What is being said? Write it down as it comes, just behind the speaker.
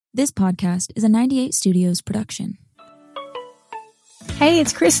This podcast is a 98 Studios production. Hey,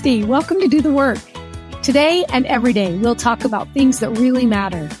 it's Christy. Welcome to Do the Work. Today and every day, we'll talk about things that really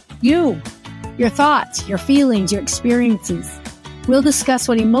matter. You, your thoughts, your feelings, your experiences. We'll discuss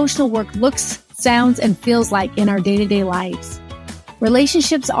what emotional work looks, sounds, and feels like in our day-to-day lives.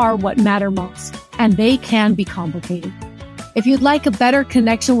 Relationships are what matter most, and they can be complicated. If you'd like a better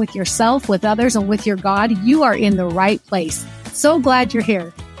connection with yourself, with others, and with your God, you are in the right place. So glad you're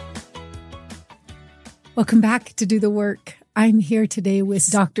here. Welcome back to Do the Work. I'm here today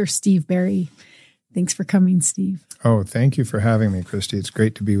with Dr. Steve Berry. Thanks for coming, Steve. Oh, thank you for having me, Christy. It's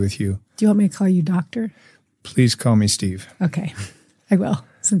great to be with you. Do you want me to call you doctor? Please call me Steve. Okay, I will,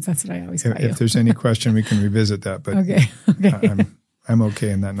 since that's what I always call you. If there's any question, we can revisit that. But okay. I'm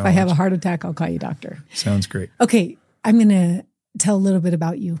okay in that knowledge. If I have a heart attack, I'll call you doctor. Sounds great. Okay, I'm going to tell a little bit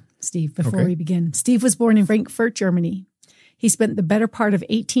about you, Steve, before we begin. Steve was born in Frankfurt, Germany. He spent the better part of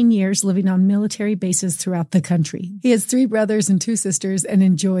 18 years living on military bases throughout the country. He has 3 brothers and 2 sisters and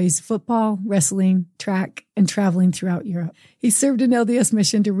enjoys football, wrestling, track, and traveling throughout Europe. He served an LDS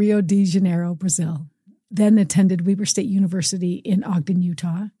mission to Rio de Janeiro, Brazil, then attended Weber State University in Ogden,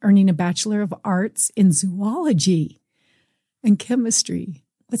 Utah, earning a Bachelor of Arts in zoology and chemistry.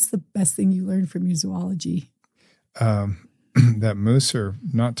 What's the best thing you learned from your zoology? That moose are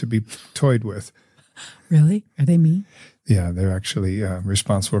not to be toyed with. Really? Are they mean? Yeah, they're actually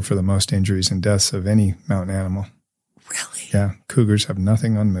responsible for the most injuries and deaths of any mountain animal. Really? Yeah, cougars have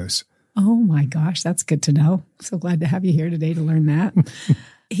nothing on moose. Oh my gosh, that's good to know. So glad to have you here today to learn that.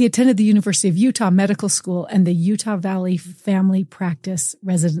 He attended the University of Utah Medical School and the Utah Valley Family Practice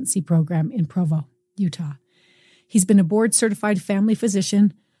Residency Program in Provo, Utah. He's been a board-certified family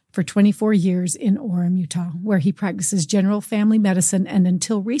physician for 24 years in Orem, Utah, where he practices general family medicine and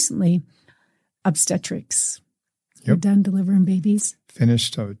until recently, obstetrics. Yep. You're done delivering babies?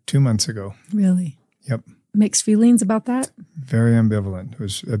 Finished 2 months ago. Really? Yep. Mixed feelings about that? Very ambivalent. It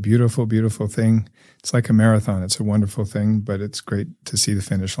was a beautiful, beautiful thing. It's like a marathon. It's a wonderful thing, but it's great to see the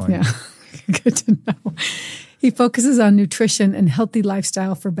finish line. Yeah, good to know. He focuses on nutrition and healthy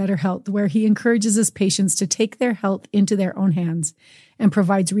lifestyle for better health, where he encourages his patients to take their health into their own hands and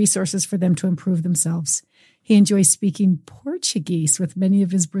provides resources for them to improve themselves. He enjoys speaking Portuguese with many of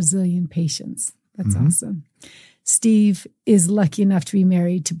his Brazilian patients. That's awesome. Steve is lucky enough to be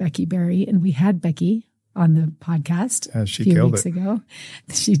married to Becky Berry, and we had Becky on the podcast a few weeks ago.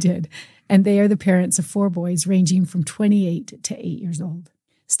 She did. And they are the parents of 4 boys ranging from 28 to 8 years old.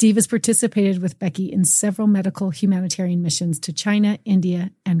 Steve has participated with Becky in several medical humanitarian missions to China,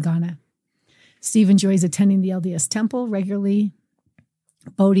 India, and Ghana. Steve enjoys attending the LDS temple regularly,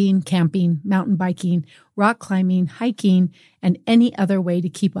 boating, camping, mountain biking, rock climbing, hiking, and any other way to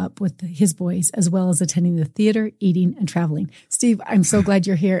keep up with his boys, as well as attending the theater, eating, and traveling. Steve, I'm so glad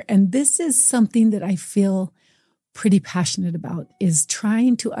you're here. And this is something that I feel pretty passionate about, is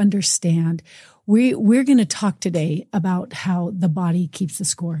trying to understand. We're going to talk today about how the body keeps the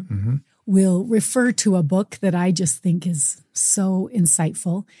score. Mm-hmm. We'll refer to a book that I just think is so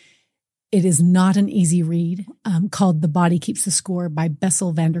insightful. It is not an easy read, called The Body Keeps the Score by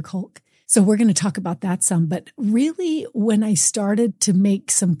Bessel van der Kolk. So we're going to talk about that some. But really, when I started to make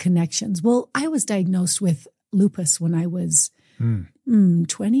some connections, well, I was diagnosed with lupus when I was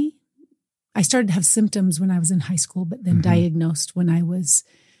 20. I started to have symptoms when I was in high school, but then diagnosed when I was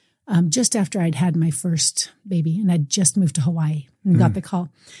just after I'd had my first baby, and I'd just moved to Hawaii and got the call.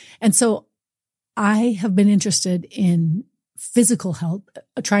 And so I have been interested in physical health,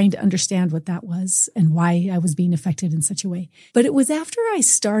 trying to understand what that was and why I was being affected in such a way. But it was after I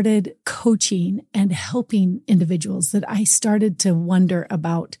started coaching and helping individuals that I started to wonder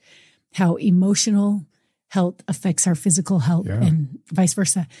about how emotional health affects our physical health and vice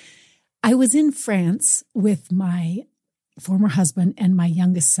versa. I was in France with my former husband and my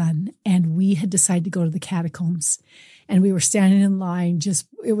youngest son, and we had decided to go to the catacombs. And we were standing in line,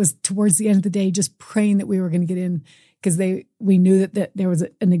 it was towards the end of the day, just praying that we were going to get in, because we knew that there was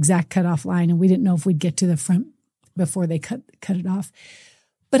an exact cutoff line, and we didn't know if we'd get to the front before they cut it off.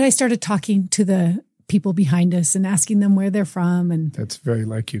 But I started talking to the people behind us and asking them where they're from. And that's very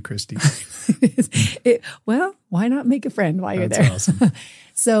like you, Christy. Well, why not make a friend while you're there? That's awesome.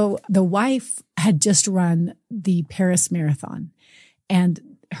 So the wife had just run the Paris Marathon,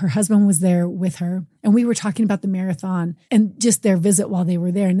 and her husband was there with her. And we were talking about the marathon and just their visit while they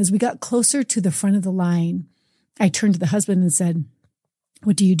were there. And as we got closer to the front of the line, I turned to the husband and said,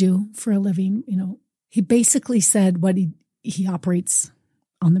 "What do you do for a living?" He basically said what he operates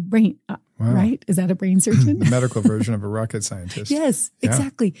on the brain, right? Is that a brain surgeon? The medical version of a rocket scientist. Yes,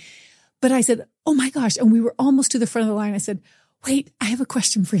 exactly. But I said, "Oh my gosh." And we were almost to the front of the line. I said, wait, I have a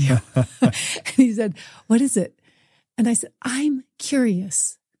question for you. And he said, what is it? And I said, I'm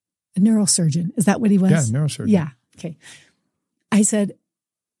curious. A neurosurgeon. Is that what he was? Yeah, neurosurgeon. Yeah. Okay. I said,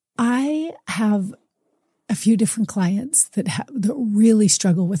 I have a few different clients that really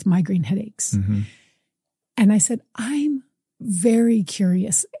struggle with migraine headaches. Mm-hmm. And I said, I'm very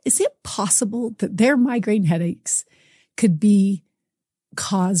curious. Is it possible that their migraine headaches could be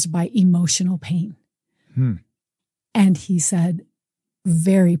caused by emotional pain? And he said,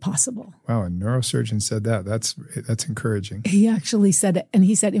 very possible. Wow, a neurosurgeon said that. That's encouraging. He actually said it. And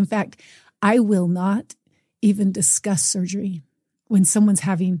he said, in fact, I will not even discuss surgery when someone's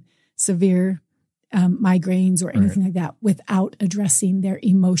having severe migraines or anything like that without addressing their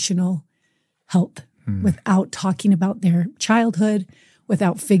emotional health, without talking about their childhood,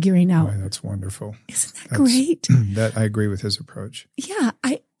 without figuring out. Boy, that's wonderful. Isn't that great? That I agree with his approach. Yeah.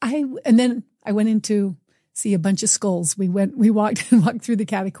 And then I went in to see a bunch of skulls. We walked through the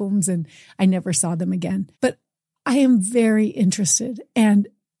catacombs and I never saw them again. But I am very interested. And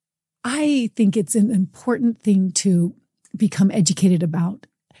I think it's an important thing to become educated about.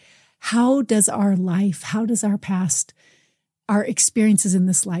 How does our life, how does our past, our experiences in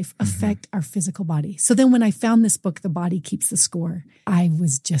this life affect our physical body? So then when I found this book, The Body Keeps the Score, I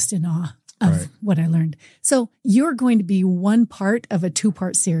was just in awe of what I learned. So you're going to be one part of a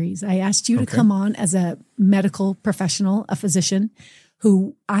 2-part series. I asked you to come on as a medical professional, a physician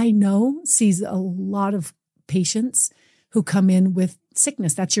who I know sees a lot of patients who come in with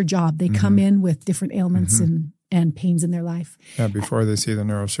sickness. That's your job. They come in with different ailments and pains in their life. Yeah, before they see the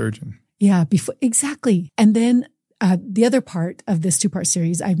neurosurgeon. Yeah, exactly. And then the other part of this 2-part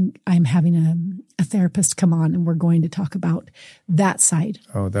series, I'm having a therapist come on, and we're going to talk about that side.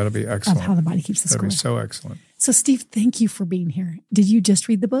 Oh, that'll be excellent. Of how the body keeps the score. That'll be so excellent. So, Steve, thank you for being here. Did you just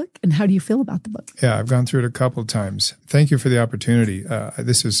read the book, and how do you feel about the book? Yeah, I've gone through it a couple of times. Thank you for the opportunity.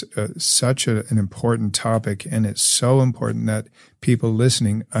 This is such an important topic, and it's so important that people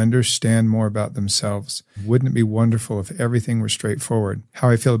listening understand more about themselves. Wouldn't it be wonderful if everything were straightforward? How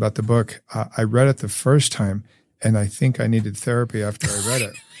I feel about the book, I read it the first time, and I think I needed therapy after I read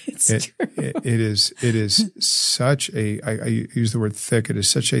it. It is such I use the word thick. It is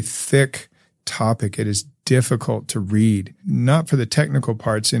such a thick topic. It is difficult to read, not for the technical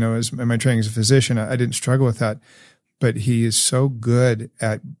parts. As in my training as a physician, I didn't struggle with that, but he is so good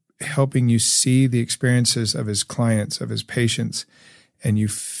at helping you see the experiences of his clients, of his patients, and you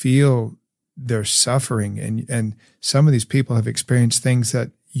feel their suffering. And some of these people have experienced things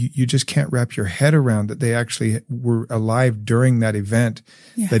that you just can't wrap your head around, that they actually were alive during that event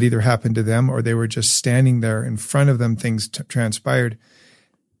that either happened to them or they were just standing there in front of them, things transpired.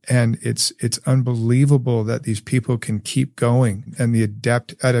 And it's unbelievable that these people can keep going, and the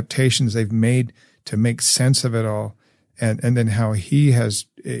adaptations they've made to make sense of it all. And then how he's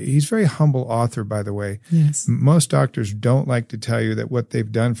a very humble author, by the way. Yes. Most doctors don't like to tell you that what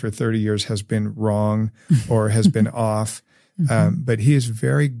they've done for 30 years has been wrong or has been off. But he is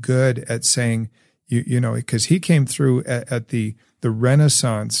very good at saying, because he came through at the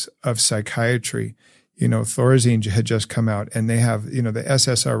renaissance of psychiatry. Thorazine had just come out, and they have, the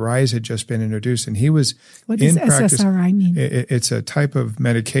SSRIs had just been introduced, and he was What does SSRI mean? It's a type of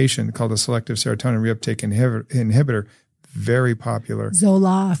medication called a selective serotonin reuptake inhibitor, very popular.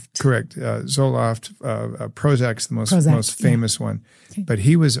 Zoloft. Correct. Zoloft, Prozac's the most famous one. Okay. But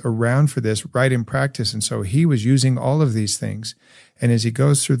he was around for this right in practice, and so he was using all of these things. And as he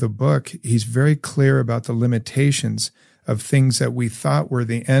goes through the book, he's very clear about the limitations of things that we thought were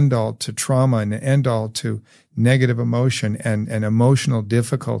the end-all to trauma and the end-all to negative emotion and emotional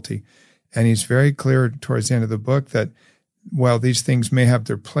difficulty. And he's very clear towards the end of the book that while these things may have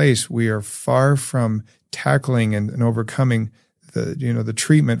their place, we are far from tackling and overcoming the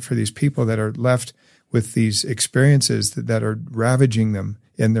treatment for these people that are left with these experiences that are ravaging them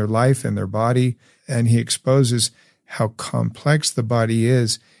in their life and their body. And he exposes how complex the body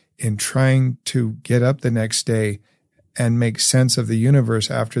is in trying to get up the next day and make sense of the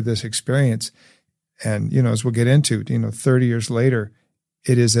universe after this experience. And, as we'll get into, 30 years later,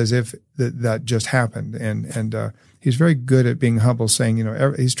 it is as if that just happened. And he's very good at being humble, saying,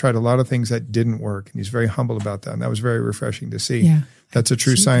 he's tried a lot of things that didn't work, and he's very humble about that. And that was very refreshing to see. Yeah, that's a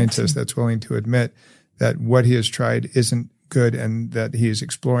true scientist that's willing to admit that what he has tried isn't good, and that he is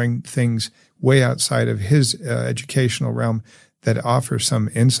exploring things way outside of his educational realm that offer some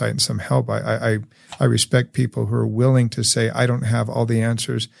insight and some help. I respect people who are willing to say, I don't have all the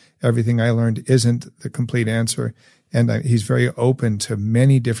answers. Everything I learned isn't the complete answer. And he's very open to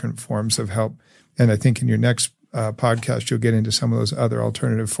many different forms of help. And I think in your next podcast, you'll get into some of those other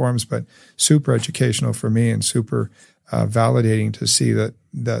alternative forms, but super educational for me and super validating to see that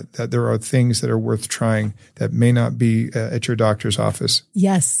there are things that are worth trying that may not be at your doctor's office.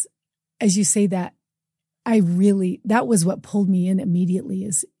 Yes. As you say that, that was what pulled me in immediately.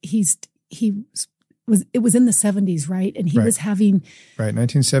 Is it was in the 70s, right? And he was having... Right,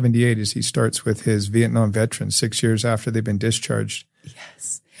 1978 is he starts with his Vietnam veterans 6 years after they've been discharged.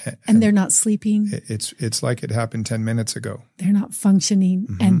 Yes. And they're not sleeping. It's like it happened 10 minutes ago. They're not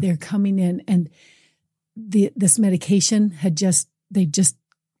functioning, and they're coming in, and this medication they just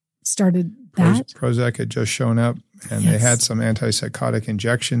started that. Prozac had just shown up, and they had some antipsychotic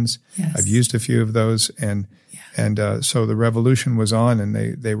injections. Yes. I've used a few of those, and so the revolution was on, and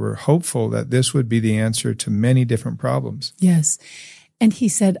they were hopeful that this would be the answer to many different problems. Yes. And he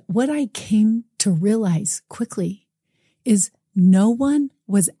said, what I came to realize quickly is no one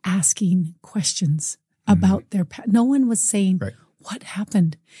was asking questions about their past. No one was saying, what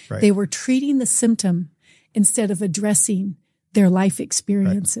happened? Right. They were treating the symptom instead of addressing their life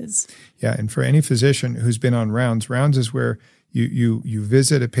experiences. Right. Yeah. And for any physician who's been on rounds is where you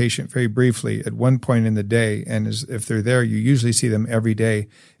visit a patient very briefly at one point in the day. And if they're there, you usually see them every day.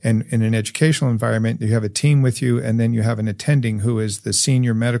 And in an educational environment, you have a team with you, and then you have an attending who is the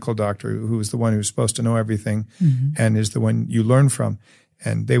senior medical doctor, who is the one who's supposed to know everything and is the one you learn from.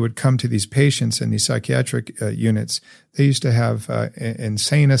 And they would come to these patients in these psychiatric units. They used to have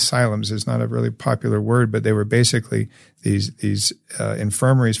insane asylums is not a really popular word, but they were basically these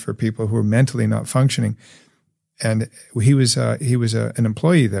infirmaries for people who were mentally not functioning. And he was an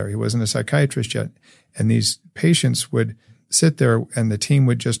employee there. He wasn't a psychiatrist yet. And these patients would sit there, and the team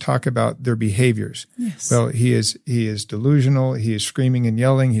would just talk about their behaviors. Yes. Well, he is delusional. He is screaming and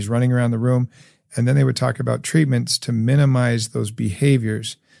yelling. He's running around the room. And then they would talk about treatments to minimize those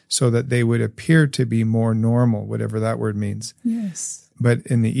behaviors so that they would appear to be more normal, whatever that word means. Yes. But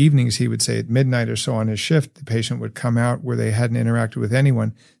in the evenings, he would say at midnight or so on his shift, the patient would come out where they hadn't interacted with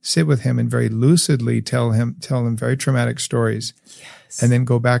anyone, sit with him, and very lucidly tell him very traumatic stories. Yes. And then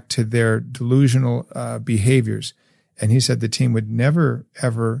go back to their delusional behaviors. And he said the team would never,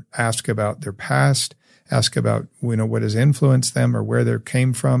 ever ask about their past, ask about, what has influenced them or where they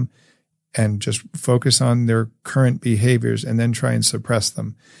came from, and just focus on their current behaviors and then try and suppress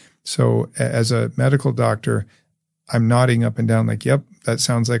them. So as a medical doctor, I'm nodding up and down like, yep, that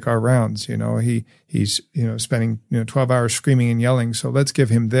sounds like our rounds. He's spending 12 hours screaming and yelling. So let's give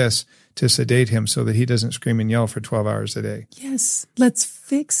him this to sedate him so that he doesn't scream and yell for 12 hours a day. Yes. Let's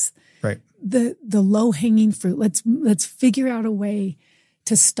fix the low hanging fruit. Let's figure out a way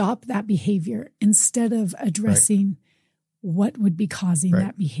to stop that behavior instead of addressing what would be causing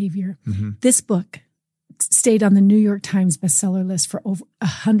that behavior. Mm-hmm. This book stayed on the New York Times bestseller list for over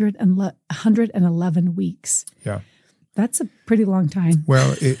 111 weeks. Yeah. That's a pretty long time.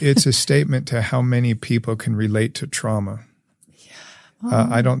 Well, it's a statement to how many people can relate to trauma. Yeah.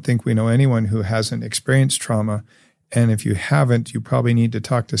 I don't think we know anyone who hasn't experienced trauma. And if you haven't, you probably need to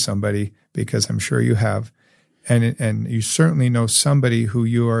talk to somebody, because I'm sure you have. And you certainly know somebody who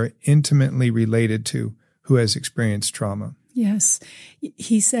you are intimately related to who has experienced trauma. Yes.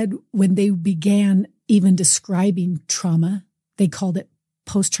 He said when they began even describing trauma, they called it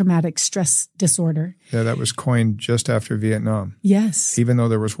post-traumatic stress disorder. Yeah, that was coined just after Vietnam. Yes. Even though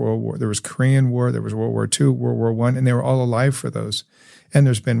there was World War, there was Korean War, there was World War II, World War I, and they were all alive for those. And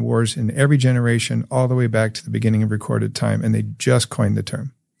there's been wars in every generation all the way back to the beginning of recorded time, and they just coined the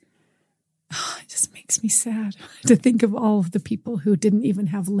term. Oh, it just makes me sad to think of all of the people who didn't even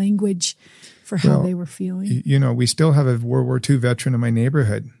have language for how they were feeling. We still have a World War II veteran in my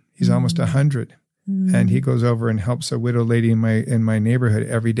neighborhood. He's almost 100. And he goes over and helps a widow lady in my neighborhood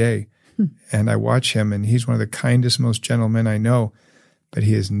every day. And I watch him, and he's one of the kindest, most gentle men I know. But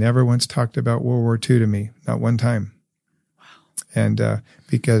he has never once talked about World War II to me, not one time. Wow. And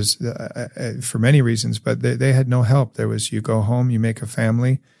because for many reasons, but they had no help. There was, you go home, you make a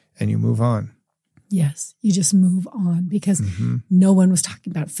family, and you move on. Yes, you just move on because no one was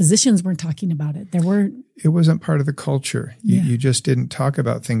talking about it. Physicians weren't talking about it. It wasn't part of the culture. You just didn't talk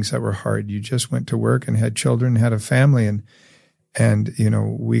about things that were hard. You just went to work and had children, had a family, and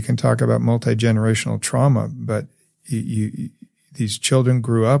we can talk about multi-generational trauma, but these children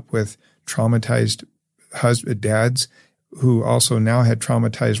grew up with traumatized dads who also now had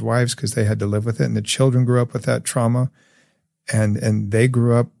traumatized wives because they had to live with it, and the children grew up with that trauma, and they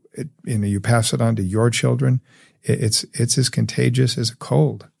grew up. You pass it on to your children. It's as contagious as a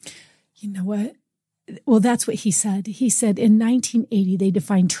cold. You know what? Well, that's what he said. He said in 1980, they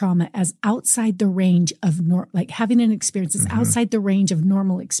defined trauma as outside the range of like having an experience is outside the range of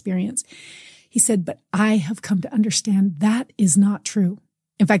normal experience. He said, but I have come to understand that is not true.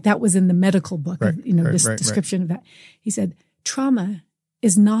 In fact, that was in the medical book, description of that. He said, trauma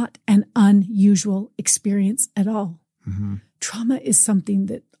is not an unusual experience at all. Mm-hmm. Trauma is something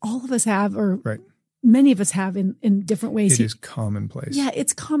that all of us have, or many of us have in different ways. It is commonplace. Yeah,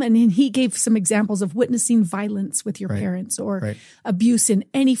 it's common. And he gave some examples of witnessing violence with your parents, or abuse in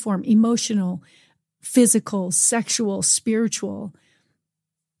any form, emotional, physical, sexual, spiritual,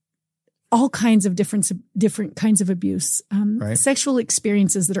 all kinds of different kinds of abuse, sexual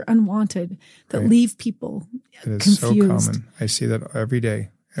experiences that are unwanted, that leave people confused. So common. I see that every day.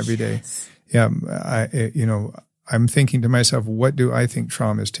 Yes. Yeah. I'm thinking to myself, what do I think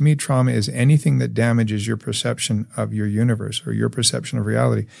trauma is? To me, trauma is anything that damages your perception of your universe or your perception of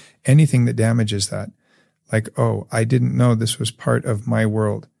reality. Anything that damages that. Like, oh, I didn't know this was part of my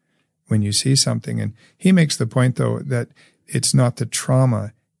world. When you see something. And he makes the point, though, that it's not the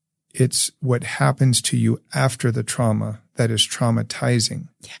trauma. It's what happens to you after the trauma that is traumatizing.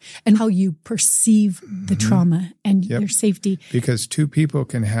 Yeah. And how you perceive the trauma and your safety. Because two people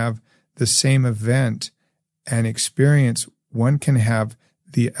can have the same event and experience. One can have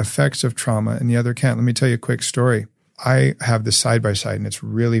the effects of trauma and the other can't. Let me tell you a quick story. I have the side-by-side and it's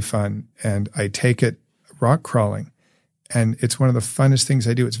really fun. And I take it rock crawling. And it's one of the funnest things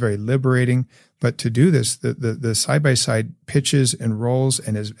I do. It's very liberating. But to do this, the side-by-side pitches and rolls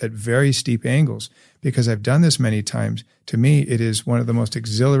and is at very steep angles. Because I've done this many times, to me, it is one of the most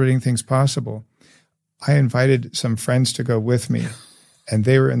exhilarating things possible. I invited some friends to go with me, and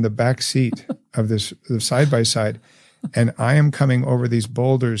they were in the back seat of the side-by-side. And I am coming over these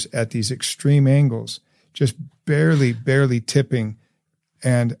boulders at these extreme angles, just barely tipping.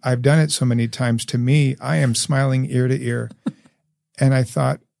 And I've done it so many times. To me, I am smiling ear to ear. And I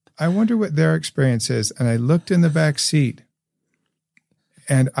thought, I wonder what their experience is. And I looked in the back seat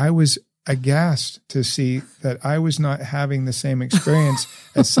and I was aghast to see that I was not having the same experience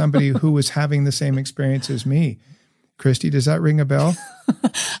as somebody who was having the same experience as me. Christy, does that ring a bell? I'm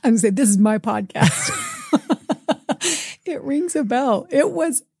going to say, this is my podcast. It rings a bell. It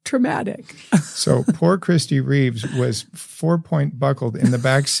was traumatic. So poor Christy Reeves was 4-point buckled in the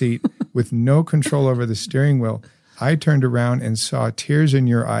back seat with no control over the steering wheel. I turned around and saw tears in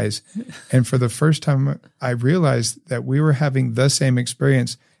your eyes. And for the first time, I realized that we were having the same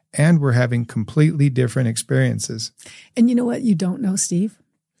experience and we're having completely different experiences. And you know what you don't know, Steve?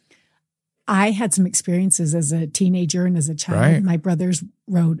 I had some experiences as a teenager and as a child. Right. My brothers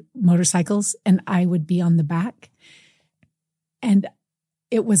rode motorcycles and I would be on the back. And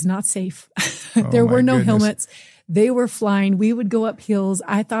it was not safe. There were no helmets. They were flying. We would go up hills.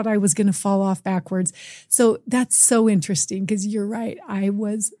 I thought I was going to fall off backwards. So that's so interesting because you're right.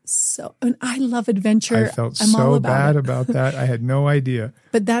 And I love adventure. I felt so bad about that. I had no idea.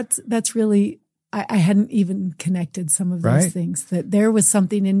 But that's really, I hadn't even connected some of those things, that there was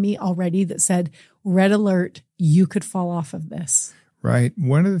something in me already that said, red alert, you could fall off of this. Right.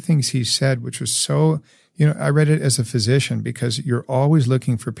 One of the things he said, which was so, I read it as a physician because you're always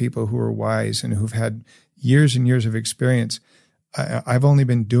looking for people who are wise and who've had years and years of experience. I've only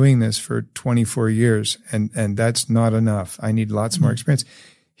been doing this for 24 years and that's not enough. I need lots more experience.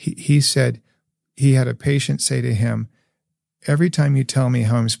 He said he had a patient say to him, every time you tell me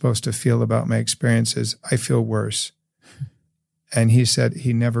how I'm supposed to feel about my experiences, I feel worse. And he said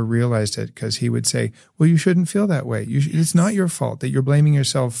he never realized it because he would say, well, you shouldn't feel that way. It's not your fault that you're blaming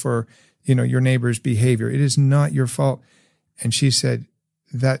yourself for, your neighbor's behavior. It is not your fault. And she said,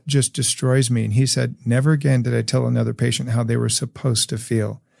 that just destroys me. And he said, never again did I tell another patient how they were supposed to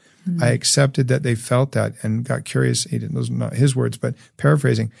feel. Mm-hmm. I accepted that they felt that and got curious. Those are not his words, but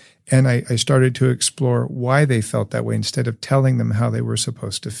paraphrasing. And I started to explore why they felt that way instead of telling them how they were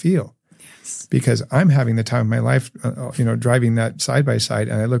supposed to feel. Yes. Because I'm having the time of my life, driving that side by side.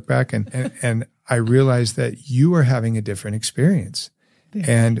 And I look back and I realized that you are having a different experience.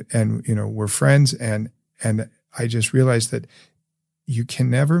 Yeah. And we're friends. And I just realized that you can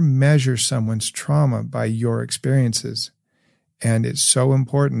never measure someone's trauma by your experiences. And it's so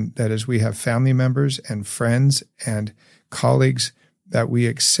important that as we have family members and friends and colleagues, that we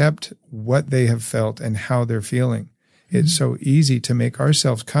accept what they have felt and how they're feeling. Mm-hmm. It's so easy to make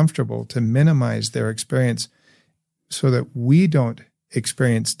ourselves comfortable, to minimize their experience so that we don't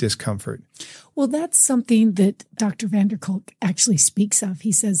experience discomfort. Well, that's something that Dr. van der Kolk actually speaks of.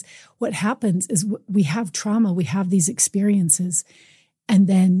 He says, what happens is we have trauma, we have these experiences, and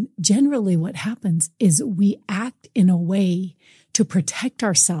then generally what happens is we act in a way to protect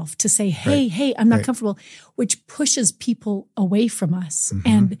ourselves, to say, hey, I'm not comfortable, which pushes people away from us.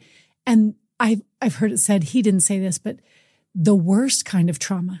 Mm-hmm. And I've heard it said, he didn't say this, but the worst kind of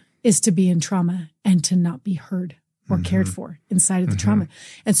trauma is to be in trauma and to not be heard or cared for inside of the trauma.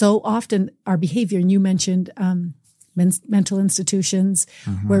 And so often our behavior, and you mentioned mental institutions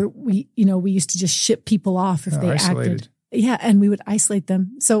where we used to just ship people off if they isolated. acted. Yeah, and we would isolate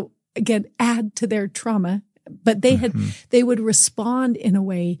them. So again, add to their trauma, but they would respond in a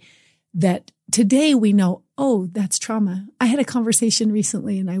way that today we know, oh, that's trauma. I had a conversation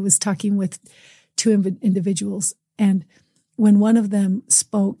recently and I was talking with two individuals, and when one of them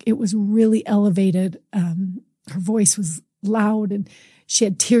spoke, it was really elevated. Her voice was loud and she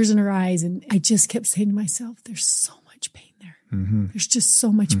had tears in her eyes. And I just kept saying to myself, there's so much pain there. There's just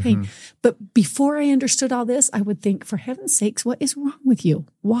so much pain. But before I understood all this, I would think, for heaven's sakes, what is wrong with you?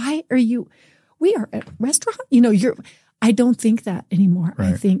 Why are you, we are at a restaurant. I don't think that anymore.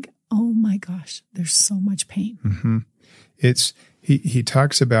 Right. I think, oh my gosh, there's so much pain. He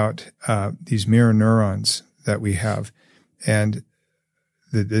talks about these mirror neurons that we have. And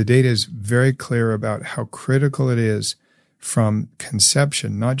the data is very clear about how critical it is from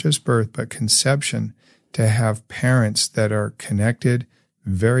conception, not just birth, but conception, to have parents that are connected,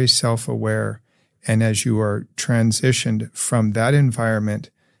 very self-aware. And as you are transitioned from that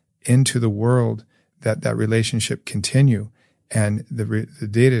environment into the world, that relationship continue. And the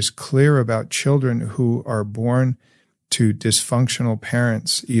data is clear about children who are born to dysfunctional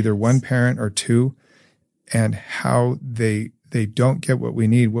parents, either one parent or two, and how they don't get what we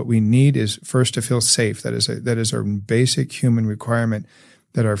need. What we need is first to feel safe. That is our basic human requirement,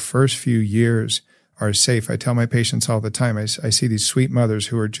 that our first few years are safe. I tell my patients all the time, I see these sweet mothers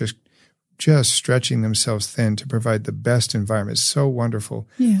who are just stretching themselves thin to provide the best environment. It's so wonderful.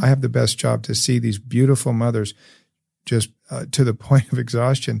 Yeah. I have the best job to see these beautiful mothers just to the point of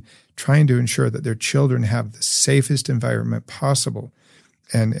exhaustion, trying to ensure that their children have the safest environment possible.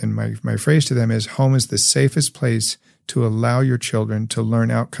 And my phrase to them is, home is the safest place to allow your children to learn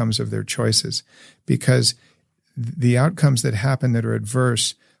outcomes of their choices, because the outcomes that happen that are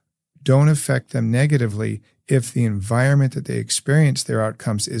adverse don't affect them negatively if the environment that they experience their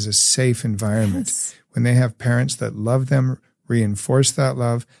outcomes is a safe environment. Yes. When they have parents that love them, reinforce that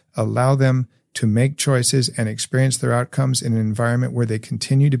love, allow them to make choices and experience their outcomes in an environment where they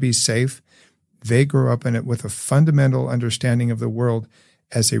continue to be safe, they grow up in it with a fundamental understanding of the world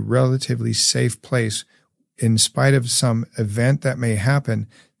as a relatively safe place. In spite of some event that may happen,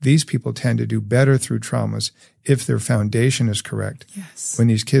 these people tend to do better through traumas if their foundation is correct. Yes. When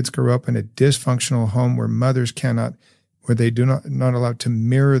these kids grow up in a dysfunctional home where they do not allowed to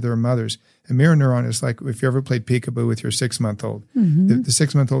mirror their mothers. A mirror neuron is like if you ever played peekaboo with your 6-month-old. The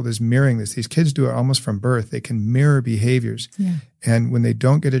 6-month-old is mirroring this. These kids do it almost from birth. They can mirror behaviors. Yeah. And when they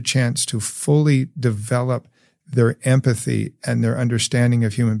don't get a chance to fully develop their empathy and their understanding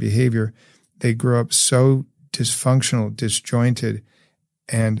of human behavior, they grow up so dysfunctional, disjointed,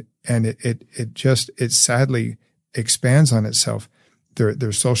 and it sadly expands on itself.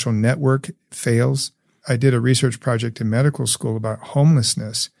 Their social network fails. I did a research project in medical school about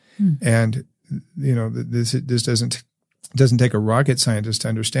homelessness, and this doesn't take a rocket scientist to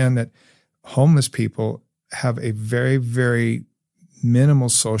understand that homeless people have a very, very minimal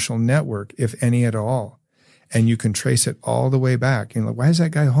social network, if any at all, and you can trace it all the way back. Why is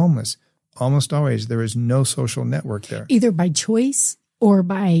that guy homeless? Almost always there is no social network there, either by choice or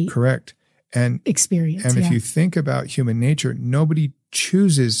by correct and experience. And if you think about human nature, nobody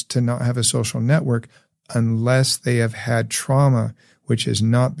chooses to not have a social network unless they have had trauma, which has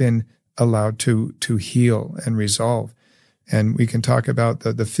not been allowed to heal and resolve. And we can talk about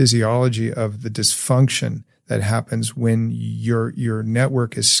the physiology of the dysfunction that happens when your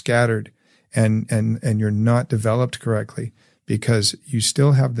network is scattered and you're not developed correctly, because you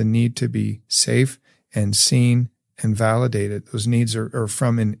still have the need to be safe and seen and validated. Those needs are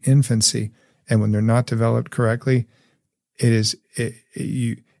from in infancy. And when they're not developed correctly, it's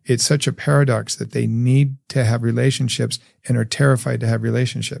such a paradox that they need to have relationships and are terrified to have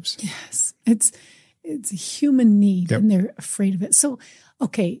relationships. Yes. It's a human need, and they're afraid of it. So,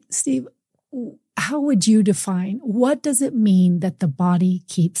 okay, Steve, how would you define, what does it mean that the body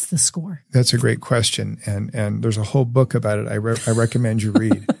keeps the score? That's a great question. And there's a whole book about it I recommend you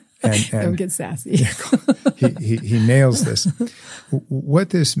read. And don't get sassy. he nails this. What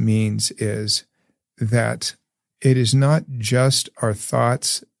this means is that it is not just our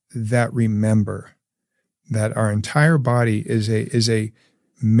thoughts that remember, that our entire body is a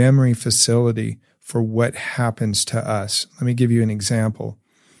memory facility for what happens to us. Let me give you an example.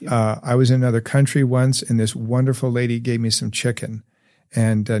 I was in another country once, and this wonderful lady gave me some chicken,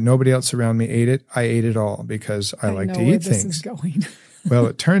 and nobody else around me ate it. I ate it all because I like to eat things. This is going. Well,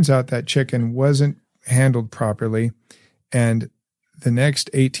 it turns out that chicken wasn't handled properly, and the next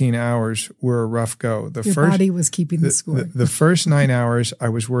 18 hours were a rough go. Your body was keeping the score. The first 9 hours, I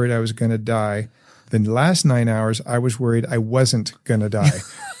was worried I was going to die. The last 9 hours, I was worried I wasn't going to die.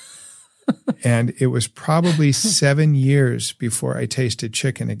 And it was probably 7 years before I tasted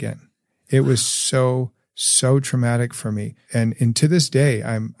chicken again. It was so traumatic for me. And to this day,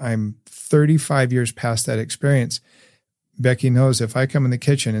 I'm 35 years past that experience. Becky knows if I come in the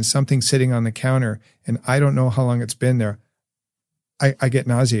kitchen and something's sitting on the counter and I don't know how long it's been there, I get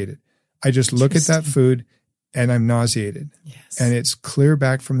nauseated. I just look at that food and I'm nauseated. Yes. And it's clear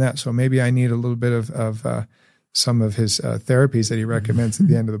back from that. So maybe I need a little bit of some of his therapies that he recommends at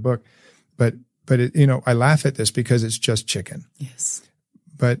the end of the book. But it, I laugh at this because it's just chicken. Yes.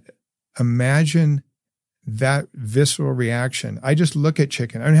 But imagine that visceral reaction. I just look at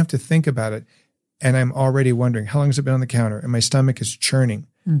chicken. I don't have to think about it. And I'm already wondering, how long has it been on the counter? And my stomach is churning.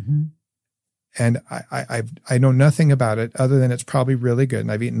 Mm-hmm. And I know nothing about it other than it's probably really good.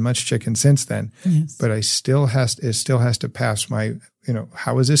 And I've eaten much chicken since then. Yes. But it still has to pass my,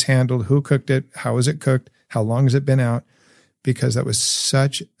 how is this handled? Who cooked it? How is it cooked? How long has it been out? Because that was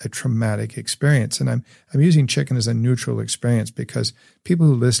such a traumatic experience. And I'm using chicken as a neutral experience because people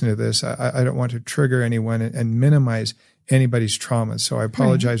who listen to this, I don't want to trigger anyone and minimize anybody's trauma. So I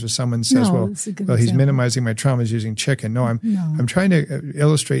apologize if someone says, he's minimizing my traumas using chicken. No, I'm trying to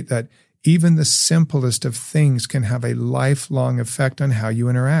illustrate that even the simplest of things can have a lifelong effect on how you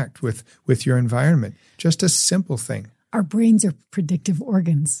interact with your environment. Just a simple thing. Our brains are predictive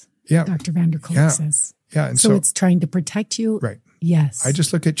organs, Dr. Van der Kolk says. Yeah. And so it's trying to protect you. Right. Yes. I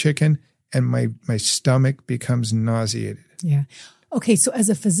just look at chicken and my stomach becomes nauseated. Yeah. Okay. So as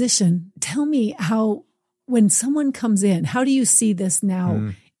a physician, tell me when someone comes in, how do you see this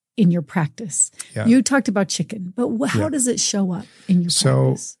now in your practice? Yeah. You talked about chicken, but how does it show up in your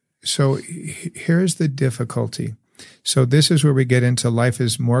practice? So here's the difficulty. So this is where we get into life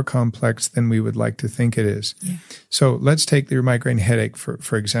is more complex than we would like to think it is. Yeah. So let's take your migraine headache,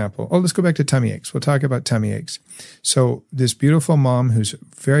 for example. Let's go back to tummy aches. We'll talk about tummy aches. So this beautiful mom who's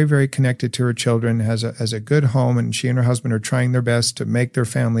very, very connected to her children, has a good home, and she and her husband are trying their best to make their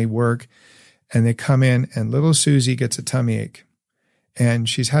family work. And they come in and little Susie gets a tummy ache. And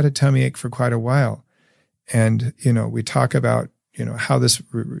she's had a tummy ache for quite a while. And, we talk about, how this,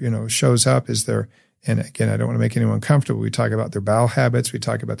 shows up is and again, I don't want to make anyone comfortable. We talk about their bowel habits. We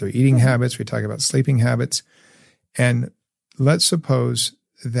talk about their eating habits. We talk about sleeping habits. And let's suppose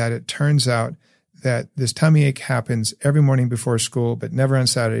that it turns out that this tummy ache happens every morning before school, but never on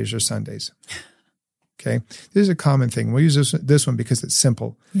Saturdays or Sundays. Okay. This is a common thing. We'll use this one because it's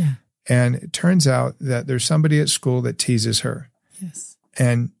simple. Yeah. And it turns out that there's somebody at school that teases her. Yes.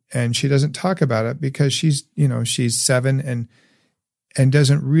 And she doesn't talk about it because she's 7 and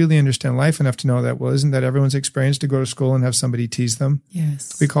doesn't really understand life enough to know that, well, isn't that everyone's experience to go to school and have somebody tease them?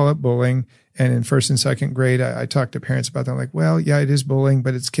 Yes. We call it bullying. And in first and second grade, I talk to parents about that. I'm like, well, yeah, it is bullying,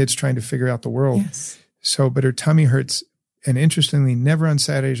 but it's kids trying to figure out the world. Yes. So, but her tummy hurts. And interestingly, never on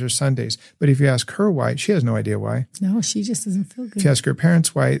Saturdays or Sundays. But if you ask her why, she has no idea why. No, she just doesn't feel good. If you ask her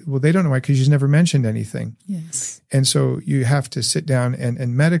parents why, well, they don't know why because she's never mentioned anything. Yes. And so you have to sit down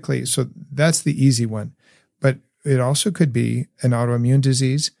and medically. So that's the easy one. But it also could be an autoimmune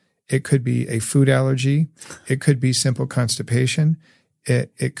disease. It could be a food allergy. It could be simple constipation.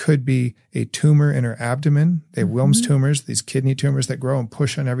 It could be a tumor in her abdomen. They have Wilms tumors, these kidney tumors that grow and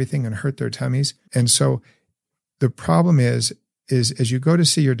push on everything and hurt their tummies. And so the problem is as you go to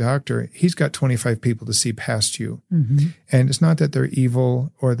see your doctor, he's got 25 people to see past you. Mm-hmm. And it's not that they're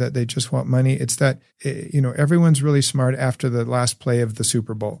evil or that they just want money. It's that, everyone's really smart after the last play of the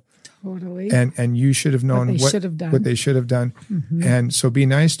Super Bowl. Totally. And you should have known what they should have done. Mm-hmm. And so be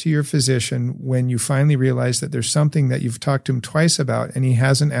nice to your physician when you finally realize that there's something that you've talked to him twice about and he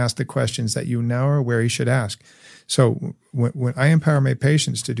hasn't asked the questions that you now are aware he should ask. So when I empower my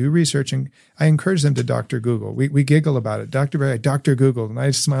patients to do research, and I encourage them to Dr. Google. We giggle about it. Dr. Google. And I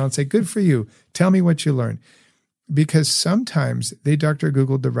smile and say, good for you. Tell me what you learned. Because sometimes they Dr.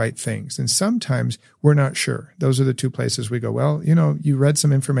 Googled the right things, and sometimes we're not sure. Those are the two places we go, well, you read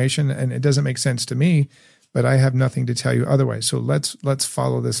some information and it doesn't make sense to me, but I have nothing to tell you otherwise. So let's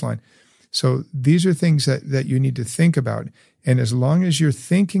follow this line. So these are things that you need to think about. And as long as you're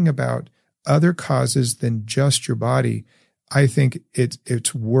thinking about other causes than just your body, I think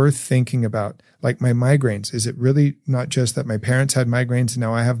it's worth thinking about. Like my migraines, is it really not just that my parents had migraines and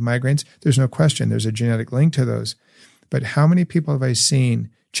now I have migraines? There's no question. There's a genetic link to those. But how many people have I seen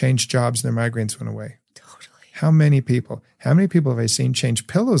change jobs and their migraines went away? Totally. How many people have I seen change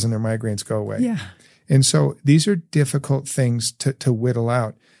pillows and their migraines go away? Yeah. And so these are difficult things to whittle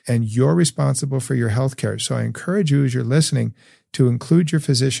out, and you're responsible for your healthcare. So I encourage you, as you're listening, to include your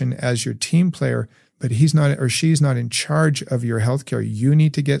physician as your team player, but he's not or she's not in charge of your healthcare. You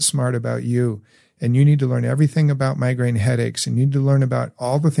need to get smart about you, and you need to learn everything about migraine headaches, and you need to learn about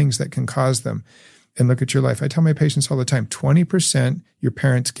all the things that can cause them, and look at your life. I tell my patients all the time, 20% your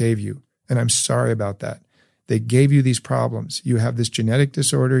parents gave you, and I'm sorry about that. They gave you these problems. You have this genetic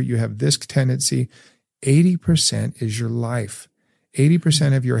disorder. You have this tendency. 80% is your life.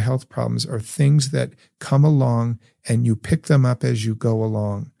 80% of your health problems are things that come along and you pick them up as you go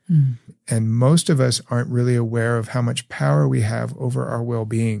along. Mm. And most of us aren't really aware of how much power we have over our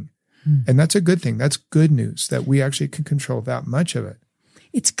well-being. Mm. And that's a good thing. That's good news that we actually can control that much of it.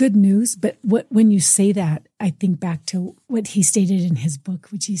 It's good news, but when you say that, I think back to what he stated in his book,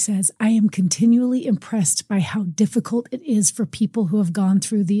 which he says, I am continually impressed by how difficult it is for people who have gone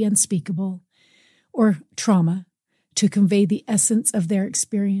through the unspeakable or trauma to convey the essence of their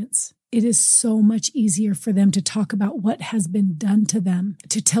experience. It is so much easier for them to talk about what has been done to them,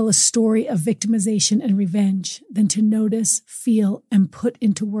 to tell a story of victimization and revenge, than to notice, feel, and put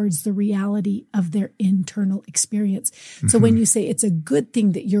into words the reality of their internal experience. Mm-hmm. So when you say it's a good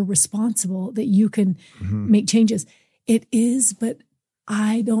thing that you're responsible, that you can make changes, it is, but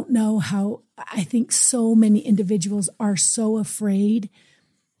I don't know how. I think so many individuals are so afraid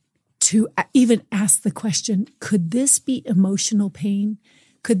to even ask the question, could this be emotional pain?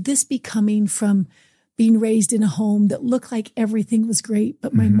 Could this be coming from being raised in a home that looked like everything was great,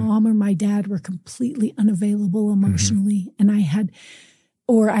 but my mom or my dad were completely unavailable emotionally, and I had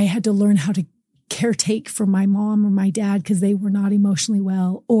to learn how to caretake for my mom or my dad because they were not emotionally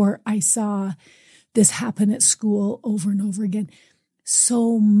well, or I saw this happen at school over and over again.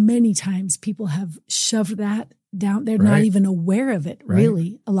 So many times people have shoved that down. They're not even aware of it,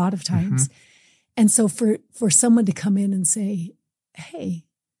 really, a lot of times. And so for someone to come in and say, hey,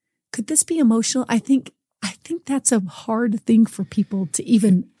 could this be emotional? I think that's a hard thing for people to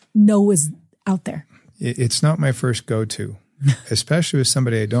even know is out there. It's not my first go-to, especially with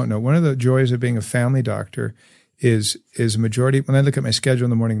somebody I don't know. One of the joys of being a family doctor is majority, when I look at my schedule in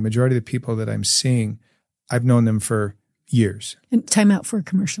the morning, the majority of the people that I'm seeing, I've known them for years. And time out for a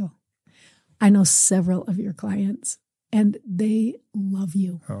commercial. I know several of your clients, and they love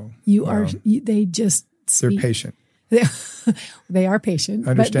you. Oh, they just speak. They're patient. They are patient.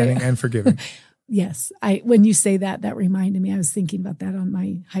 Understanding and forgiving. Yes. When you say that reminded me, I was thinking about that on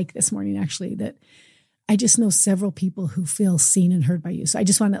my hike this morning, actually, that I just know several people who feel seen and heard by you. So I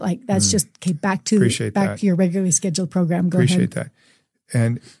just want to that's just, okay, back to your regularly scheduled program. Go ahead. Appreciate that.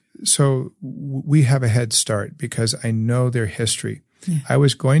 And so we have a head start because I know their history. Yeah. I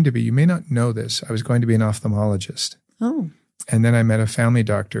was going to be, you may not know this, I was going to be an ophthalmologist. Oh. And then I met a family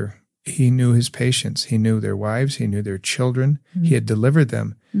doctor. He knew his patients. He knew their wives. He knew their children. Mm-hmm. He had delivered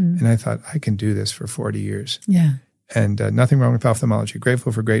them. Mm-hmm. And I thought, I can do this for 40 years. Yeah. And nothing wrong with ophthalmology.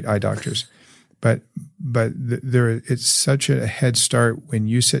 Grateful for great eye doctors. But it's such a head start when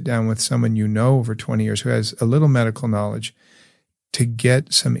you sit down with someone you know over 20 years who has a little medical knowledge to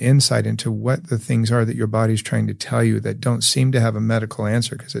get some insight into what the things are that your body's trying to tell you that don't seem to have a medical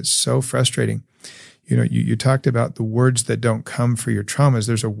answer, because it's so frustrating. You know, you talked about the words that don't come for your traumas.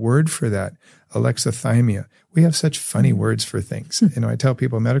 There's a word for that, alexithymia. We have such funny words for things. You know, I tell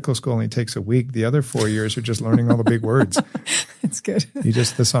people medical school only takes a week. The other 4 years are just learning all the big words. That's good.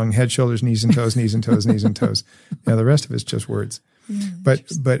 The song head, shoulders, knees and toes, knees and toes, knees and toes. Now the rest of it's just words. Yeah,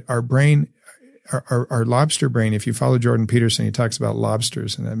 but our brain, our lobster brain, if you follow Jordan Peterson, he talks about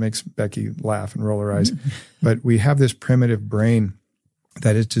lobsters, and that makes Becky laugh and roll her eyes. But we have this primitive brain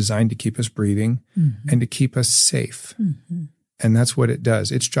that is designed to keep us breathing and to keep us safe. Mm-hmm. And that's what it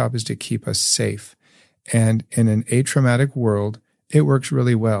does. Its job is to keep us safe. And in an atraumatic world, it works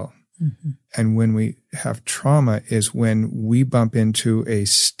really well. Mm-hmm. And when we have trauma is when we bump into a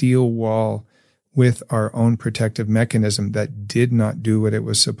steel wall with our own protective mechanism that did not do what it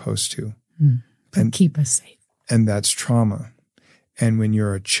was supposed to. And keep us safe. And that's trauma. And when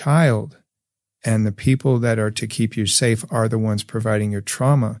you're a child and the people that are to keep you safe are the ones providing your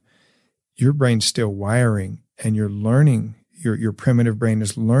trauma, your brain's still wiring, and you're learning, your primitive brain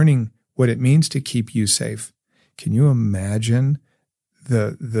is learning what it means to keep you safe. Can you imagine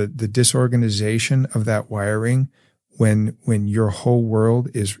the disorganization of that wiring when your whole world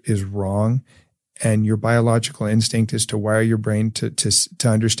is wrong, and your biological instinct is to wire your brain to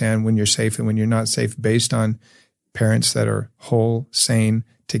understand when you're safe and when you're not safe based on parents that are whole, sane,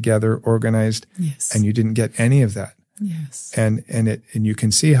 together, organized, yes. And you didn't get any of that. Yes. And you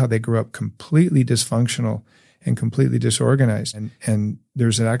can see how they grew up completely dysfunctional, and completely disorganized. And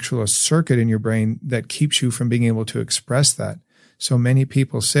there's an actual circuit in your brain that keeps you from being able to express that. So many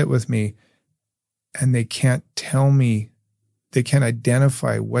people sit with me and they can't tell me, they can't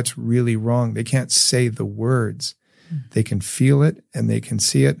identify what's really wrong. They can't say the words. They can feel it and they can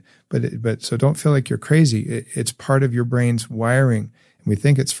see it, but so don't feel like you're crazy. It's part of your brain's wiring. And we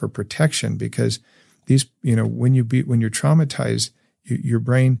think it's for protection because these, when you're traumatized, your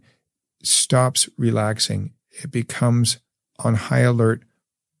brain stops relaxing. It becomes on high alert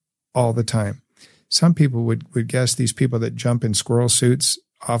all the time. Some people would guess these people that jump in squirrel suits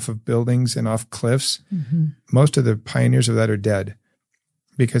off of buildings and off cliffs, most of the pioneers of that are dead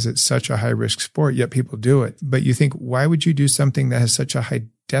because it's such a high-risk sport, yet people do it. But you think, why would you do something that has such a high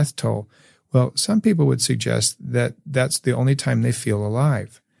death toll? Well, some people would suggest that that's the only time they feel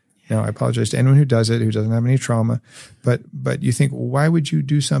alive. Now, I apologize to anyone who does it, who doesn't have any trauma, but you think, why would you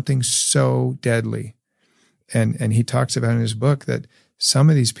do something so deadly? And he talks about in his book that some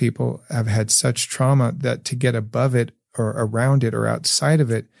of these people have had such trauma that to get above it or around it or outside of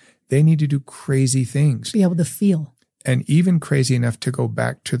it, they need to do crazy things. Be able to feel. And even crazy enough to go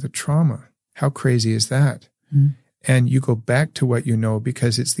back to the trauma. How crazy is that? And you go back to what you know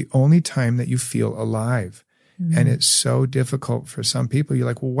because it's the only time that you feel alive. And it's so difficult for some people. You're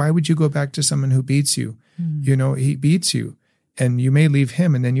like, well, why would you go back to someone who beats you? He beats you. And you may leave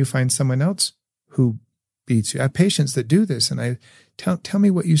him and then you find someone else who beats you. I have patients that do this and I tell me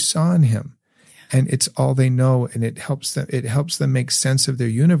what you saw in him. And it's all they know, and it helps them make sense of their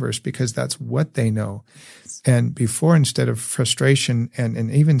universe because that's what they know. And before, instead of frustration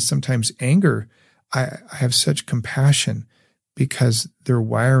and even sometimes anger, I have such compassion because their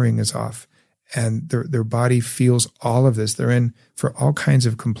wiring is off and their body feels all of this. They're in for all kinds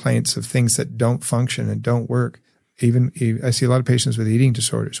of complaints of things that don't function and don't work. Even I see a lot of patients with eating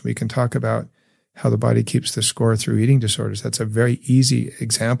disorders. We can talk about how the body keeps the score through eating disorders. That's a very easy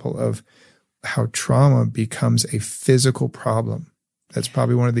example of how trauma becomes a physical problem. That's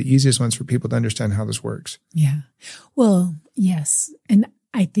probably one of the easiest ones for people to understand how this works. Yeah. Well, yes. And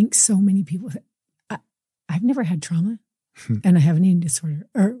I think so many people, I've never had trauma and I have an eating disorder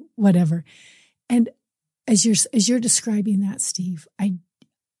or whatever. And as you're describing that, Steve, it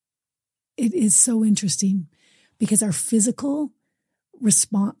is so interesting because our physical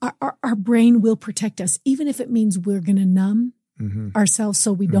response, our brain will protect us, even if it means we're going to numb ourselves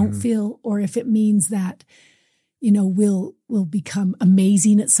so we don't feel, or if it means that, we'll become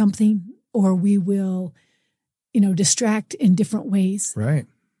amazing at something, or we will, distract in different ways. Right.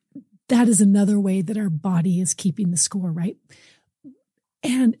 That is another way that our body is keeping the score, right?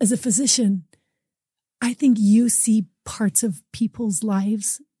 And as a physician, I think you see parts of people's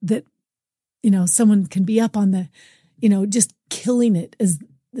lives that, someone can be up on the, just killing it as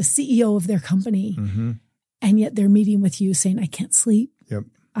the CEO of their company. And yet they're meeting with you saying, I can't sleep. Yep.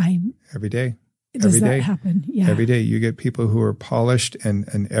 Every day. Does that happen? Yeah. Every day you get people who are polished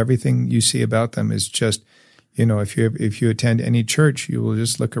and everything you see about them is just, if you attend any church, you will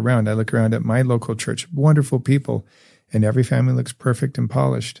just look around. I look around at my local church, wonderful people, and every family looks perfect and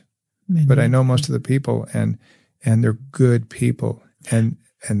polished. But I know most of the people and they're good people and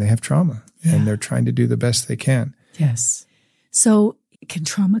they have trauma and they're trying to do the best they can. Yes. So can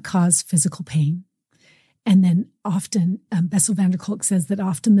trauma cause physical pain? And then often, Bessel van der Kolk says that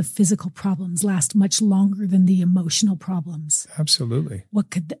often the physical problems last much longer than the emotional problems. Absolutely. What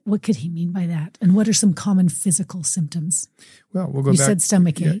could he mean by that? And what are some common physical symptoms? Well, we'll go back. You said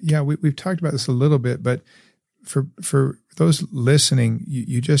stomach ache. Yeah, we've talked about this a little bit, but for those listening,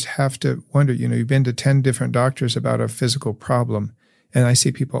 you just have to wonder, you've been to 10 different doctors about a physical problem. And I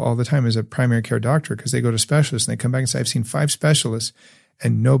see people all the time as a primary care doctor because they go to specialists and they come back and say, I've seen 5 specialists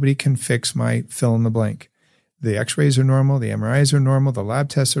and nobody can fix my fill in the blank. The x-rays are normal, the MRIs are normal, the lab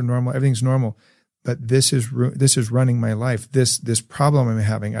tests are normal, everything's normal. But this is running my life. This problem I'm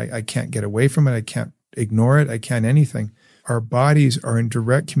having, I can't get away from it. I can't ignore it. I can't anything. Our bodies are in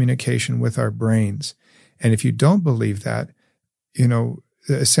direct communication with our brains. And if you don't believe that,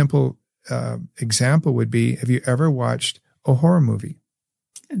 a simple example would be, have you ever watched a horror movie?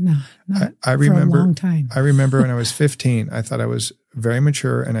 No, I remember, for a long time. I remember when I was 15, I thought I was very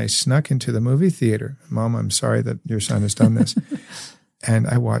mature and I snuck into the movie theater. Mom, I'm sorry that your son has done this. And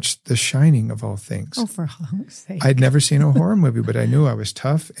I watched The Shining of all things. Oh, for hunk's sake. I'd never seen a horror movie, but I knew I was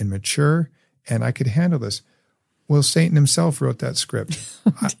tough and mature and I could handle this. Well, Satan himself wrote that script.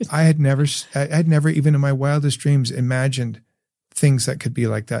 I had never even in my wildest dreams imagined things that could be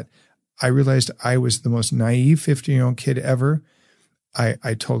like that. I realized I was the most naive 15-year-old kid ever.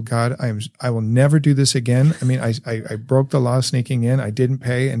 I told God, I will never do this again. I mean, I broke the law sneaking in. I didn't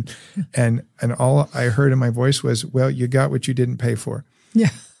pay. And all I heard in my voice was, well, you got what you didn't pay for. Yeah.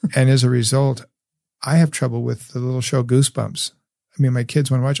 And as a result, I have trouble with the little show Goosebumps. I mean, my kids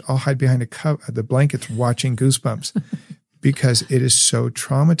want to watch, I'll hide behind the blankets watching Goosebumps because it is so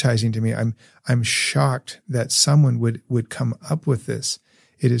traumatizing to me. I'm shocked that someone would come up with this.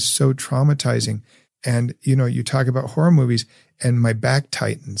 It is so traumatizing. And, you talk about horror movies and my back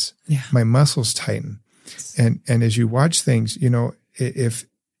tightens, my muscles tighten. And as you watch things, if,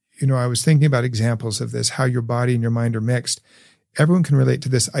 I was thinking about examples of this, how your body and your mind are mixed. Everyone can relate to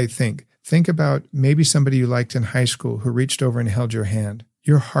this, I think. Think about maybe somebody you liked in high school who reached over and held your hand.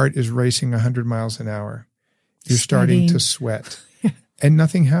 Your heart is racing 100 miles an hour. You're starting to sweat and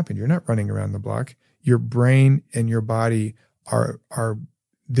nothing happened. You're not running around the block. Your brain and your body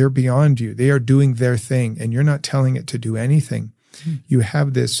they're beyond you. They are doing their thing and you're not telling it to do anything. Mm-hmm. You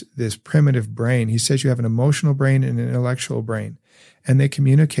have this primitive brain. He says you have an emotional brain and an intellectual brain, and they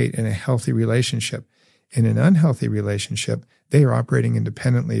communicate in a healthy relationship. In an unhealthy relationship, they are operating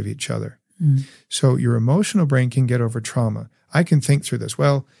independently of each other. Mm. So your emotional brain can get over trauma. I can think through this.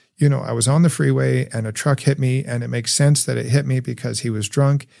 Well, I was on the freeway and a truck hit me, and it makes sense that it hit me because he was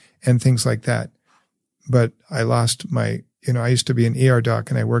drunk and things like that. But I lost I used to be an ER doc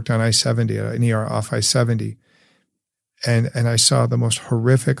and I worked on I-70, an ER off I-70. And I saw the most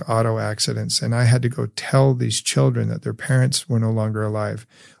horrific auto accidents. And I had to go tell these children that their parents were no longer alive,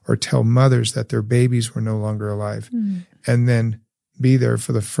 or tell mothers that their babies were no longer alive. Mm. And then be there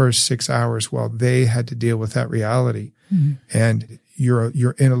for the first 6 hours while they had to deal with that reality. Mm. And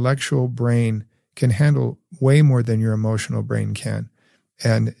your intellectual brain can handle way more than your emotional brain can.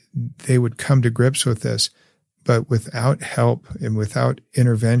 And they would come to grips with this. But without help and without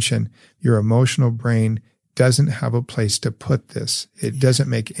intervention, your emotional brain doesn't have a place to put this. It doesn't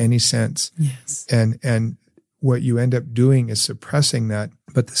make any sense. Yes. And what you end up doing is suppressing that,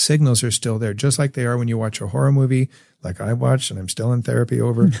 but the signals are still there, just like they are when you watch a horror movie, like I watched and I'm still in therapy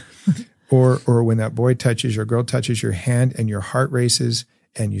over, or when that boy touches your girl touches your hand and your heart races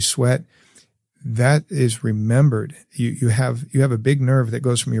and you sweat. That is remembered. You have a big nerve that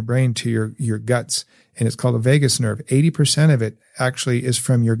goes from your brain to your guts, and it's called a vagus nerve. 80% of it actually is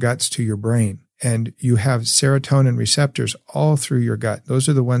from your guts to your brain. And you have serotonin receptors all through your gut. Those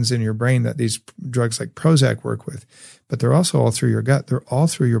are the ones in your brain that these drugs like Prozac work with. But they're also all through your gut. They're all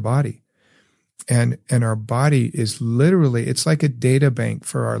through your body. And our body is literally, it's like a data bank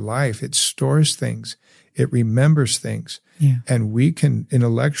for our life. It stores things. It remembers things. Yeah. And we can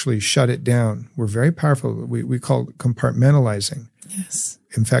intellectually shut it down. We're very powerful. We call it compartmentalizing. Yes.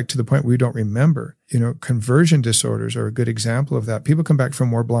 In fact, to the point we don't remember. Conversion disorders are a good example of that. People come back from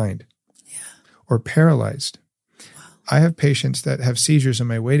war blind. Or paralyzed. Wow. I have patients that have seizures in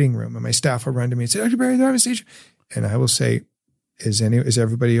my waiting room, and my staff will run to me and say, Dr. Barry, I have a seizure. And I will say, is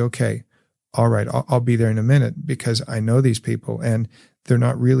everybody okay? All right, I'll be there in a minute, because I know these people and they're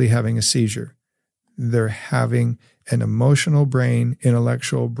not really having a seizure. They're having an emotional brain,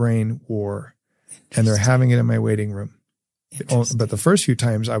 intellectual brain war, and they're having it in my waiting room. But the first few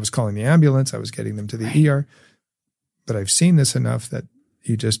times I was calling the ambulance, I was getting them to the ER, but I've seen this enough that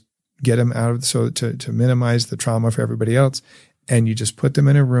you just get them out of to minimize the trauma for everybody else. And you just put them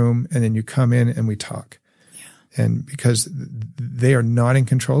in a room and then you come in and we talk. Yeah. And because they are not in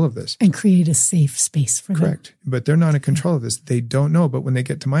control of this. And create a safe space for them. Correct. But they're not in control of this. They don't know. But when they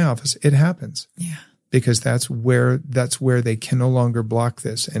get to my office, it happens. Yeah. Because that's where they can no longer block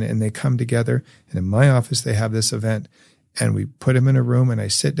this. And they come together. And in my office, they have this event. And we put them in a room and I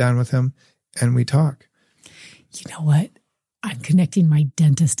sit down with them and we talk. You know what? I'm connecting my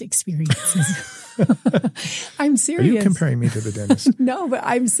dentist experiences. I'm serious. Are you comparing me to the dentist? No, but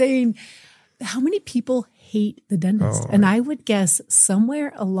I'm saying how many people hate the dentist? And I would guess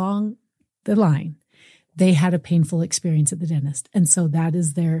somewhere along the line, they had a painful experience at the dentist. And so that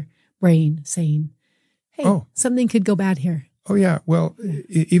is their brain saying, hey, something could go bad here. Oh, yeah. Well,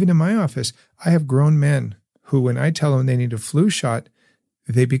 even in my office, I have grown men who, when I tell them they need a flu shot,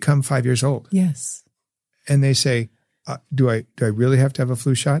 they become 5 years old. Yes. And they say, do I really have to have a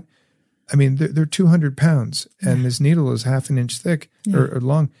flu shot? I mean, they're 200 pounds and this needle is half an inch thick or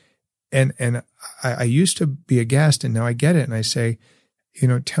long. And I used to be aghast and now I get it. And I say,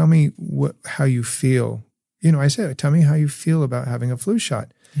 tell me how you feel. I say, tell me how you feel about having a flu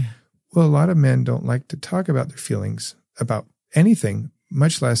shot. Yeah. Well, a lot of men don't like to talk about their feelings about anything,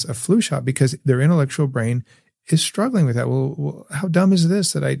 much less a flu shot, because their intellectual brain is struggling with that. Well, how dumb is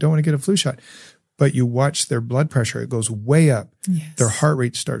this that I don't want to get a flu shot? But you watch their blood pressure, it goes way up. Yes. Their heart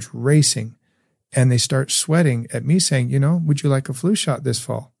rate starts racing. And they start sweating at me saying, would you like a flu shot this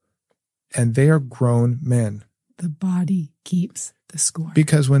fall? And they are grown men. The body keeps the score.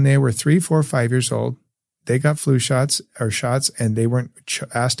 Because when they were 3, 4, 5 years old, they got flu shots, and they weren't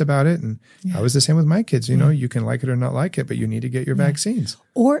asked about it. And I was the same with my kids. You can like it or not like it, but you need to get your vaccines.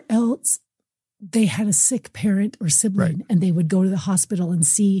 Or else they had a sick parent or sibling, and they would go to the hospital and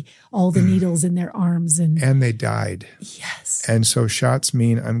see all the needles in their arms. And they died. Yes. And so shots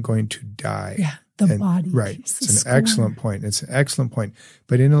mean I'm going to die. Yeah. The body. Right. It's an excellent point. It's an excellent point.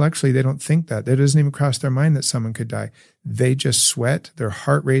 But intellectually, they don't think that. It doesn't even cross their mind that someone could die. They just sweat. Their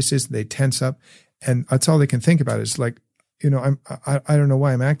heart races. They tense up. And that's all they can think about is like, I don't know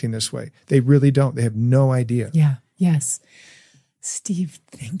why I'm acting this way. They really don't. They have no idea. Yeah. Yes. Steve,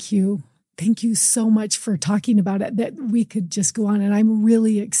 thank you. Thank you so much for talking about it, that we could just go on. And I'm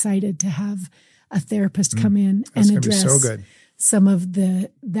really excited to have a therapist come in and address so good. some of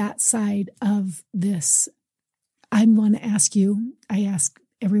that side of this. I want to ask you, I ask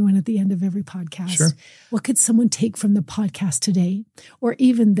everyone at the end of every podcast, what could someone take from the podcast today, or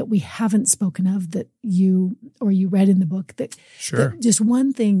even that we haven't spoken of that you read in the book, that just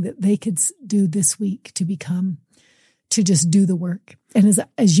one thing that they could do this week to just do the work. And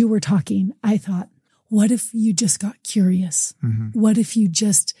as you were talking, I thought, what if you just got curious? Mm-hmm. What if you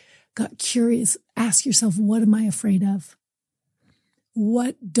just got curious? Ask yourself, what am I afraid of?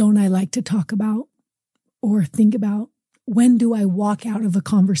 What don't I like to talk about or think about? When do I walk out of a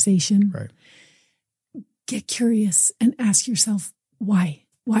conversation? Right. Get curious and ask yourself, why?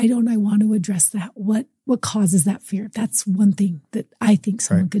 Why don't I want to address that? What causes that fear? That's one thing that I think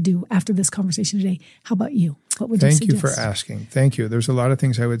someone could do after this conversation today. How about you? What would you suggest? Thank you for asking. Thank you. There's a lot of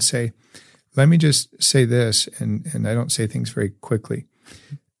things I would say. Let me just say this, and I don't say things very quickly,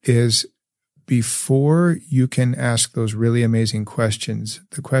 is before you can ask those really amazing questions,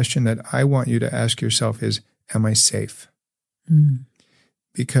 the question that I want you to ask yourself is, am I safe?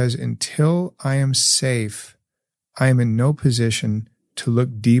 Because until I am safe, I am in no position to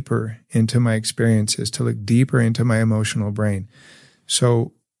look deeper into my experiences, to look deeper into my emotional brain.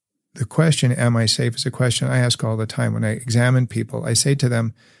 So the question, am I safe, is a question I ask all the time. When I examine people, I say to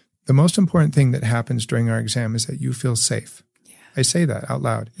them, the most important thing that happens during our exam is that you feel safe. Yeah. I say that out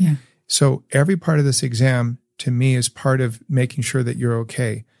loud. Yeah. So every part of this exam to me is part of making sure that you're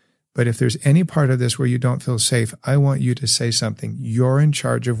okay. But if there's any part of this where you don't feel safe, I want you to say something. You're in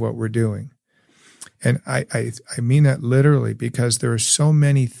charge of what we're doing. And I mean that literally, because there are so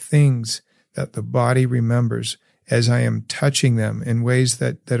many things that the body remembers as I am touching them in ways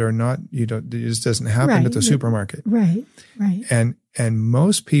that are not, it just doesn't happen at the supermarket. Right. And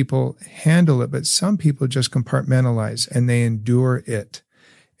most people handle it, but some people just compartmentalize and they endure it.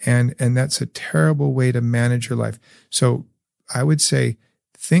 And that's a terrible way to manage your life. So I would say,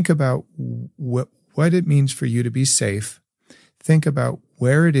 think about what it means for you to be safe. Think about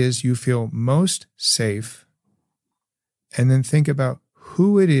where it is you feel most safe. And then think about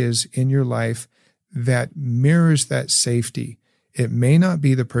who it is in your life that mirrors that safety. It may not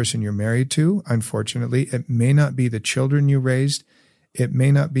be the person you're married to, unfortunately. It may not be the children you raised. It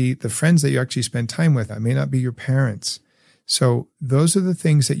may not be the friends that you actually spend time with. It may not be your parents. So those are the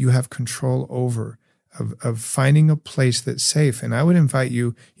things that you have control over, of finding a place that's safe. And I would invite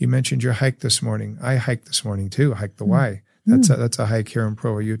you mentioned your hike this morning. I hiked this morning too, hiked the Y. That's a hike here in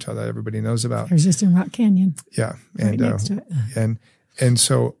Provo, Utah that everybody knows about. There's just in Rock Canyon. Yeah. Right next to it. And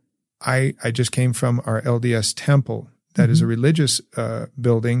so I just came from our LDS temple. That is a religious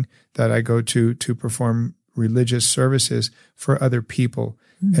building that I go to perform religious services for other people.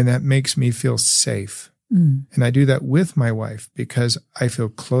 And that makes me feel safe. And I do that with my wife because I feel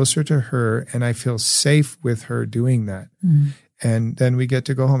closer to her and I feel safe with her doing that. And then we get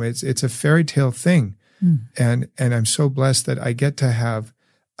to go home. It's a fairy tale thing. And I'm so blessed that I get to have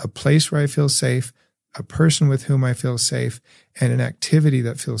a place where I feel safe, a person with whom I feel safe, and an activity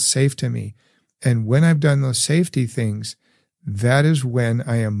that feels safe to me. And when I've done those safety things, that is when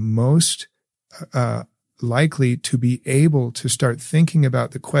I am most likely to be able to start thinking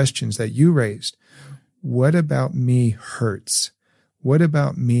about the questions that you raised. What about me hurts? What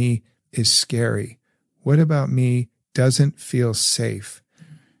about me is scary? What about me doesn't feel safe?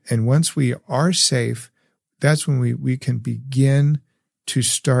 And once we are safe, that's when we can begin to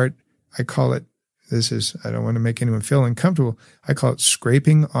start, I call it, I don't want to make anyone feel uncomfortable, I call it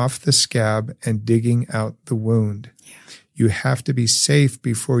scraping off the scab and digging out the wound. Yeah. You have to be safe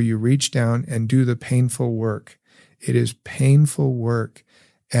before you reach down and do the painful work. It is painful work.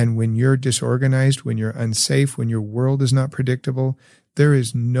 And when you're disorganized, when you're unsafe, when your world is not predictable, there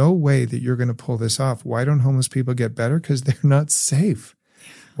is no way that you're going to pull this off. Why don't homeless people get better? Because they're not safe.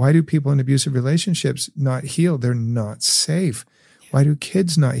 Why do people in abusive relationships not heal? They're not safe. Why do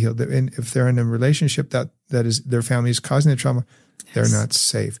kids not heal? And if they're in a relationship that is their family is causing the trauma, they're not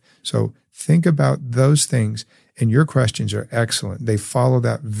safe. So think about those things, and your questions are excellent. They follow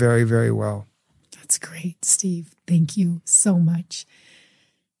that very, very well. That's great, Steve. Thank you so much.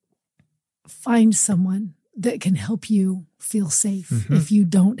 Find someone that can help you feel safe if you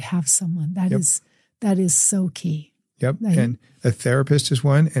don't have someone. That is so key. Yep. And a therapist is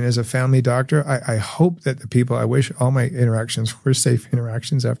one. And as a family doctor, I hope that I wish all my interactions were safe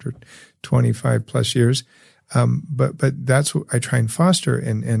interactions after 25 plus years. But that's what I try and foster.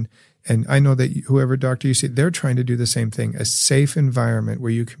 And I know that whoever doctor you see, they're trying to do the same thing, a safe environment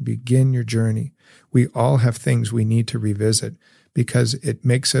where you can begin your journey. We all have things we need to revisit because it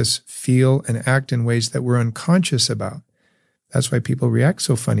makes us feel and act in ways that we're unconscious about. That's why people react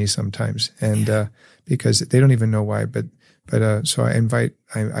so funny sometimes, and because they don't even know why. But so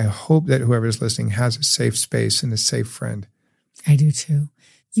I hope that whoever is listening has a safe space and a safe friend. I do too.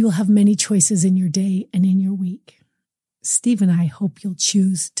 You will have many choices in your day and in your week. Steve and I hope you'll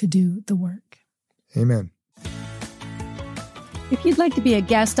choose to do the work. Amen. If you'd like to be a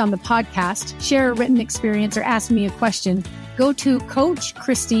guest on the podcast, share a written experience, or ask me a question, go to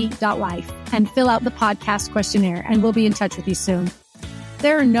CoachChristy.life and fill out the podcast questionnaire, and we'll be in touch with you soon.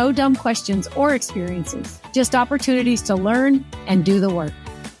 There are no dumb questions or experiences, just opportunities to learn and do the work.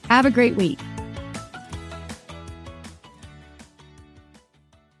 Have a great week.